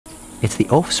It's the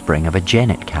offspring of a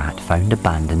genet cat found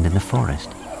abandoned in the forest.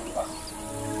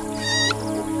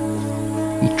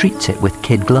 He treats it with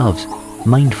kid gloves,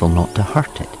 mindful not to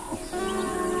hurt it.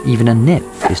 Even a nip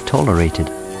is tolerated.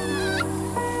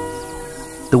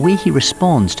 The way he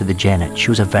responds to the genet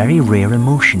shows a very rare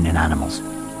emotion in animals: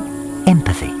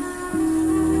 empathy.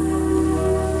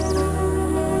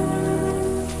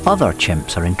 Other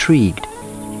chimps are intrigued.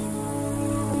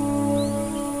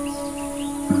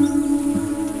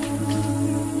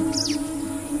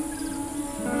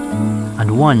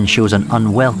 And one shows an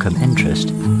unwelcome interest.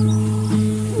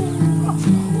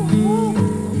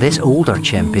 This older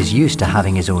chimp is used to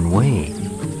having his own way,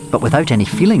 but without any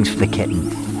feelings for the kitten,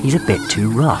 he's a bit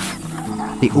too rough.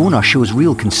 The owner shows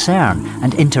real concern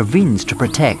and intervenes to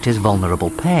protect his vulnerable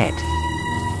pet,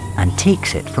 and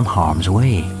takes it from harm's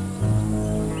way.